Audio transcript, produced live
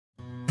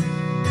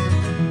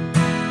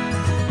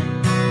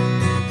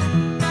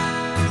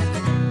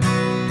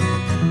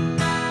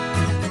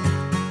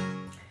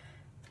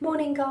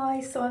Morning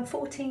guys, so I'm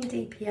 14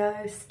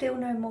 DPO, still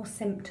no more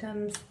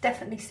symptoms,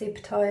 definitely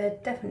super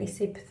tired, definitely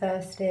super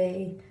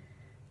thirsty,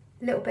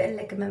 a little bit of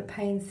ligament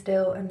pain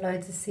still and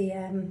loads of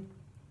CM.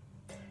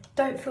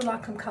 Don't feel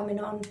like I'm coming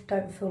on,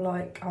 don't feel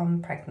like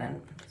I'm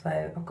pregnant, so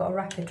I've got a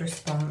rapid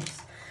response.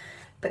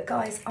 But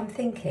guys, I'm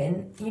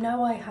thinking, you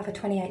know I have a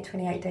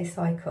 28 day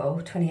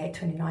cycle,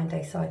 29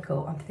 day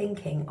cycle. I'm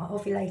thinking I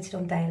ovulated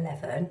on day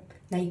 11.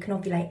 Now you can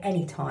ovulate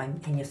any time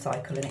in your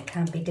cycle and it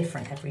can be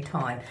different every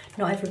time.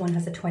 Not everyone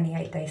has a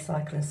 28 day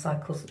cycle and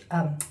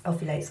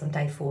ovulates on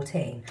day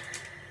 14.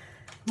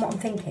 What I'm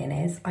thinking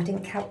is, I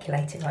didn't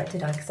calculate it right,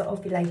 did I? Because I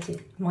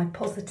ovulated, my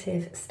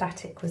positive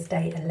static was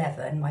day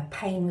 11, my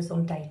pain was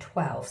on day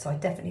 12, so I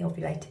definitely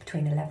ovulated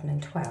between 11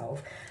 and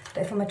 12.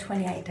 But if I'm a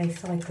 28 day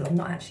cycle, I'm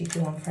not actually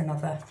due on for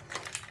another,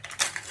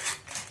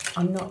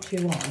 I'm not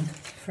due on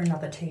for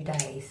another 2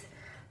 days.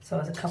 So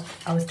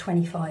I was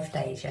 25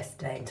 days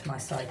yesterday into my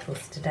cycle,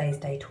 so today's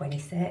day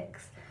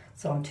 26,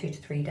 so I'm 2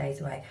 to 3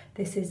 days away.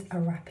 This is a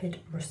rapid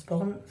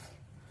response.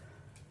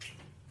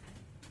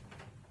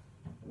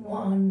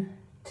 1,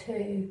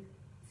 2,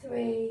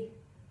 3,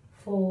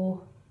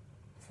 4,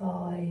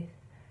 5,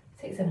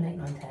 6, 7, 8,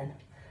 9, 10.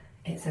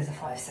 It says a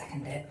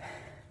 5-second dip.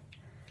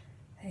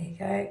 There you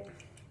go.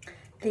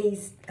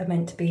 These are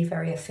meant to be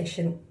very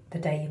efficient the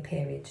day your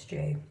period's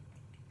due.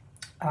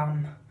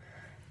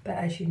 But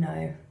as you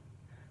know,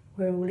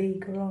 we're all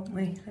eager, aren't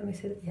we? Let me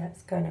see that. Yeah,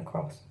 it's going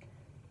across.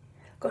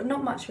 Got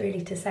not much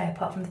really to say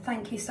apart from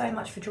thank you so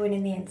much for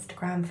joining the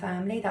Instagram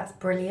family. That's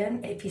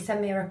brilliant. If you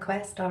send me a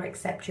request, I'll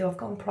accept you. I've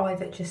gone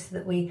private just so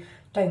that we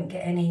don't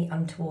get any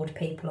untoward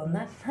people on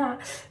there. No,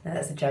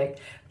 that's a joke.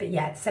 But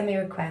yeah, send me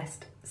a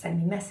request, send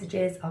me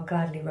messages. I'll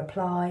gladly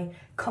reply.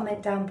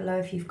 Comment down below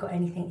if you've got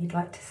anything you'd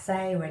like to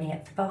say or any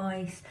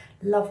advice.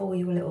 Love all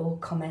your little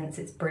comments.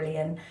 It's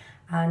brilliant.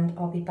 And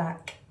I'll be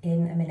back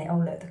in a minute. Oh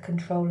look, the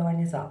control line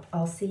is up.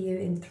 I'll see you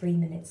in 3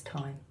 minutes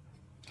time.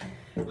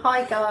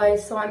 Hi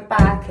guys, so I'm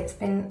back. It's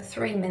been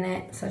 3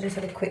 minutes. I just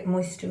had a quick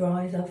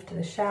moisturise after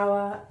the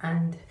shower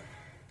and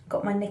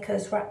got my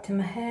knickers wrapped in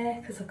my hair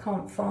because I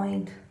can't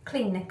find,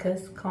 clean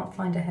knickers, can't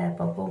find a hair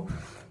bubble.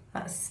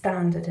 That's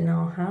standard in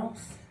our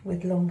house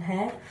with long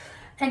hair.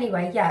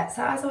 Anyway, yeah,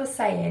 so as I was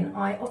saying,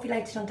 I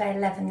ovulated on day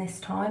 11 this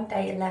time.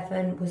 Day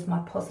 11 was my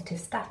positive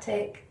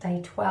static.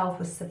 Day 12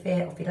 was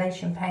severe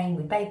ovulation pain.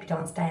 We baby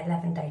danced day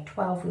 11, day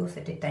 12. We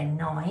also did day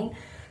 9.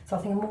 So I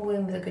think I'm all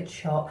in with a good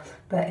shot.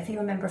 But if you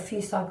remember a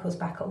few cycles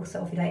back, I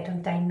also ovulated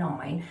on day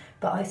 9.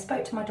 But I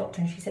spoke to my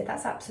doctor and she said,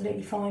 that's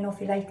absolutely fine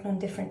ovulating on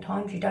different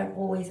times. You don't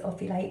always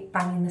ovulate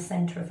bang in the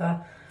centre of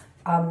a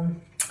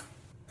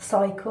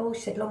cycle.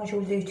 She said, as long as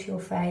your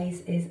luteal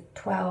phase is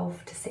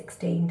 12 to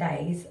 16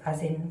 days,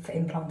 as in for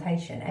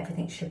implantation,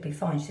 everything should be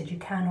fine. She said, you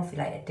can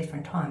ovulate at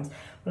different times.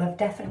 Well, I've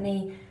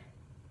definitely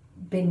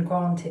been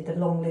granted the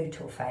long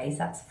luteal phase.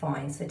 That's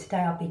fine. So today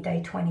I'll be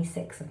day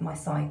 26 of my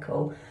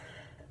cycle.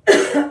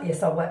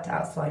 Yes, I worked it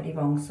out slightly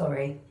wrong,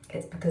 sorry.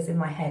 It's because in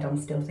my head I'm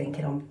still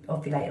thinking I'm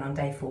ovulating on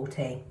day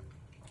 14,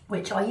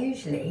 which I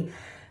usually,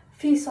 a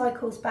few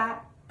cycles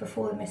back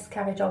before the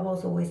miscarriage, I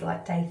was always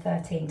like day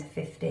 13 to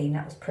 15.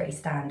 That was pretty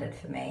standard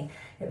for me.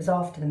 It was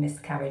after the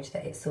miscarriage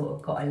that it sort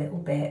of got a little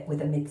bit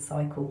with a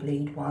mid-cycle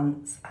bleed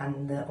once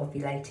and the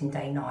ovulating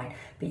day 9.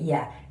 But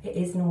yeah, it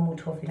is normal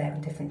to ovulate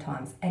on different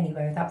times.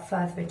 Anyway, without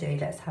further ado,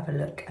 let's have a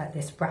look at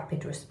this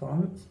rapid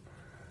response.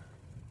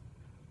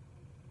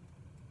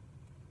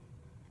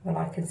 Well,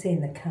 I can see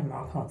in the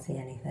camera, I can't see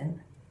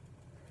anything.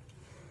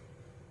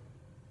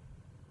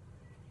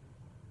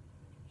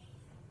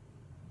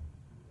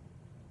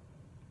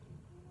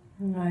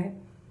 No.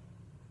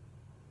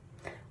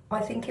 I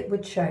think it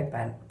would show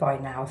by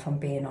now, if I'm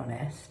being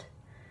honest,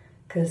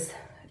 because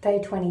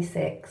day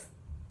 26,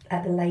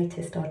 at the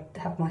latest, I'd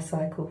have my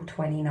cycle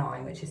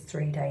 29, which is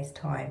 3 days'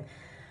 time.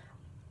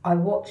 I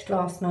watched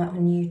last night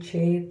on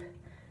YouTube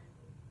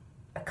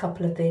a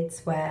couple of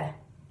vids where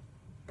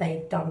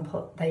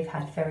they've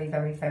had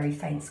very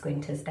faint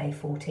squinters day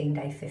 14,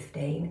 day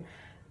 15,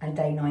 and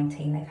day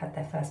 19 they've had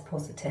their first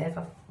positive.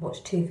 I've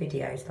watched 2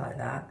 videos like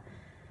that.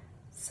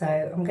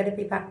 So I'm going to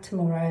be back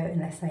tomorrow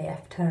unless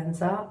AF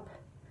turns up.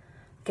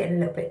 I'm getting a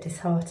little bit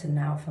disheartened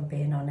now, if I'm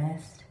being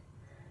honest.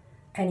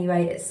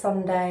 Anyway, it's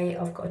Sunday.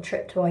 I've got a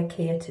trip to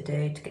IKEA to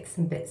do to get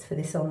some bits for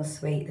this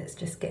ensuite that's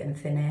just getting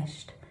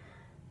finished.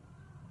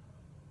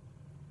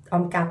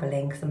 I'm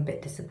gabbling because I'm a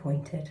bit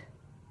disappointed.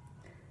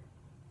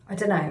 I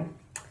don't know.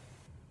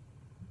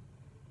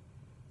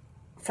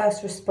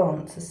 First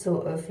response has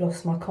sort of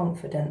lost my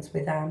confidence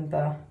with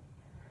Amber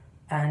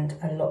and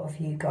a lot of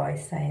you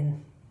guys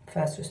saying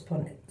first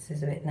response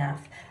is a bit naff.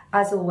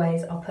 As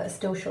always, I'll put a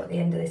still shot at the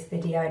end of this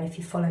video, and if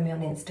you follow me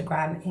on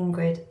Instagram,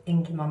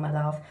 Ingrid Mama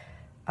Love,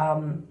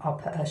 I'll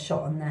put a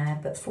shot on there.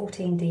 But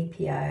 14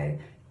 DPO,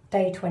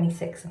 day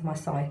 26 of my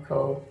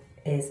cycle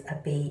is a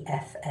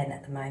BFN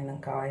at the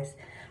moment, guys.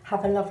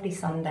 Have a lovely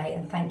Sunday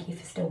and thank you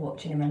for still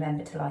watching, and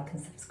remember to like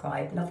and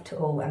subscribe. Love to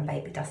all and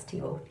baby dust to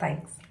you all.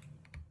 Thanks.